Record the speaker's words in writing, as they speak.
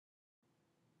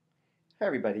Hi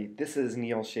everybody, this is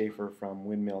Neal Schaffer from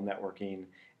Windmill Networking,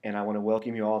 and I want to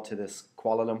welcome you all to this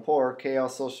Kuala Lumpur KL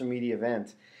social media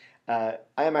event. I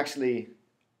am actually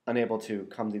unable to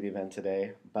come to the event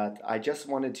today, but I just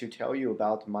wanted to tell you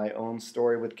about my own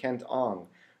story with Kent Ong,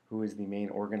 who is the main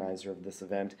organizer of this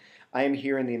event. I am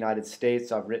here in the United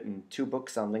States. I've written 2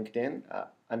 books on LinkedIn,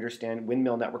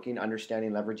 Windmill Networking,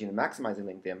 Understanding, Leveraging, and Maximizing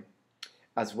LinkedIn,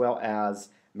 as well as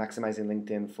Maximizing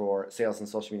LinkedIn for Sales and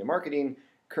Social Media Marketing.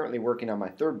 Currently working on my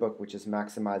 3rd book, which is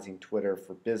Maximizing Twitter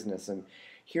for Business. And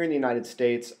here in the United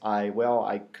States,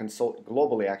 I consult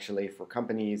globally actually for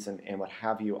companies and what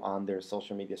have you on their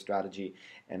social media strategy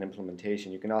and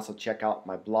implementation. You can also check out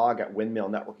my blog at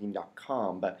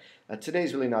windmillnetworking.com. But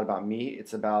today's really not about me.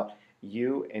 It's about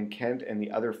you and Kent and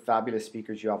the other fabulous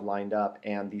speakers you have lined up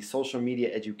and the social media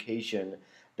education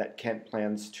that Kent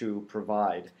plans to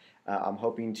provide. I'm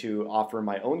hoping to offer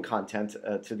my own content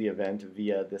to the event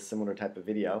via this similar type of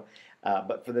video.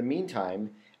 But for the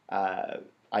meantime,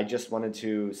 I just wanted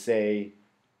to say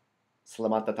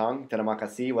Selamat datang, terima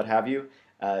kasih, what have you.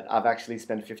 I've actually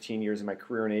spent 15 years of my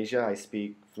career in Asia. I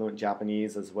speak fluent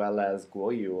Japanese as well as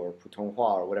Guoyu or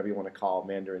Putonghua or whatever you want to call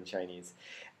Mandarin Chinese.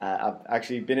 I've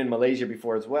actually been in Malaysia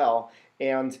before as well.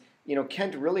 And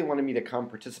Kent really wanted me to come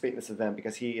participate in this event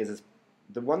because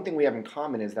the one thing we have in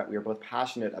common is that we are both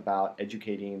passionate about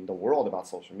educating the world about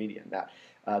social media, and that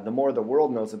the more the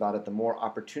world knows about it, the more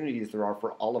opportunities there are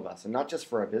for all of us, and not just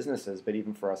for our businesses, but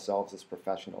even for ourselves as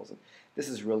professionals. And this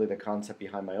is really the concept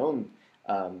behind my own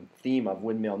theme of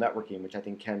windmill networking, which I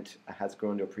think Kent has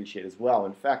grown to appreciate as well.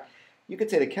 In fact, you could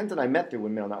say that Kent and I met through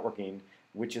windmill networking,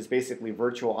 which is basically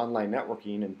virtual online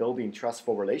networking and building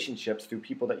trustful relationships through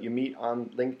people that you meet on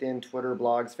LinkedIn, Twitter,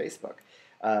 blogs, Facebook.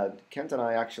 Kent and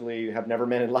I actually have never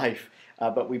met in life,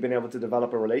 but we've been able to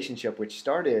develop a relationship which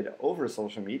started over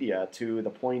social media to the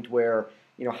point where,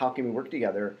 how can we work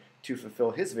together to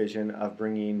fulfill his vision of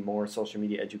bringing more social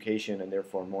media education and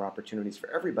therefore more opportunities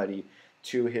for everybody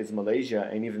to his Malaysia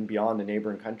and even beyond the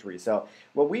neighboring countries. So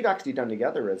what we've actually done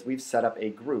together is we've set up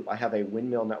a group. I have a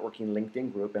Windmill Networking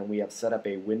LinkedIn group, and we have set up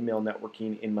a Windmill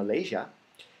Networking in Malaysia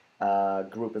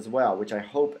group as well, which I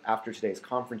hope after today's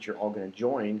conference you're all going to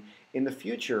join. In the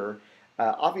future,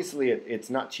 obviously it's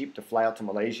not cheap to fly out to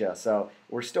Malaysia, so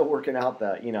we're still working out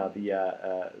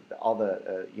all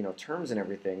the terms and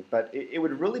everything. But it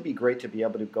would really be great to be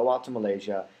able to go out to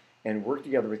Malaysia and work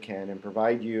together with Ken and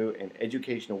provide you an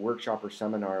educational workshop or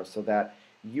seminar so that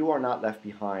you are not left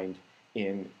behind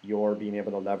in your being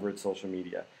able to leverage social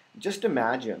media. Just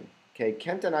imagine. Okay,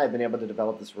 Kent and I have been able to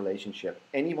develop this relationship.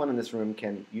 Anyone in this room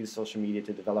can use social media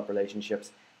to develop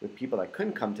relationships with people that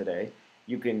couldn't come today.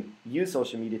 You can use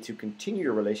social media to continue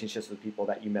your relationships with people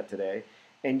that you met today.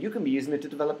 And you can be using it to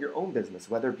develop your own business,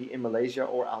 whether it be in Malaysia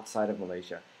or outside of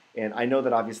Malaysia. And I know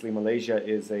that obviously Malaysia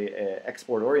is a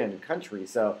export-oriented country,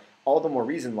 so all the more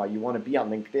reason why you want to be on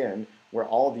LinkedIn, where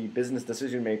all the business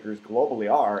decision makers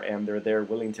globally are, and they're there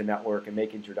willing to network and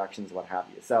make introductions, what have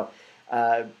you. So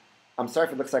I'm sorry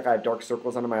if it looks like I have dark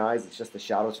circles under my eyes. It's just the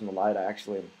shadows from the light. I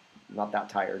actually am not that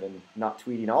tired and not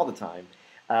tweeting all the time.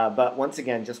 But once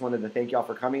again, just wanted to thank you all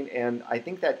for coming. And I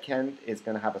think that Ken is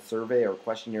going to have a survey or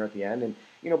questionnaire at the end. And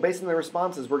based on the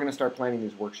responses, we're going to start planning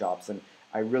these workshops. And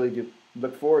I really do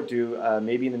look forward to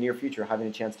maybe in the near future having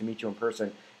a chance to meet you in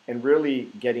person and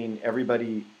really getting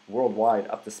everybody worldwide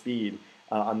up to speed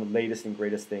on the latest and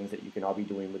greatest things that you can all be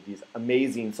doing with these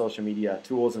amazing social media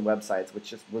tools and websites,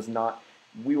 which just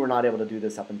we were not able to do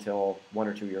this up until 1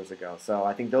 or 2 years ago. So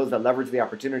I think those that leverage the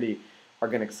opportunity are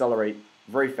going to accelerate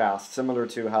very fast, similar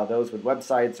to how those with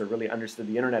websites or really understood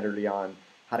the internet early on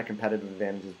had a competitive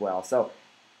advantage as well. So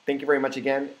thank you very much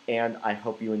again, and I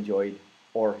hope you enjoy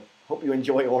or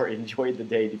enjoyed the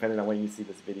day, depending on when you see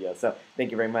this video. So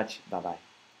thank you very much. Bye-bye.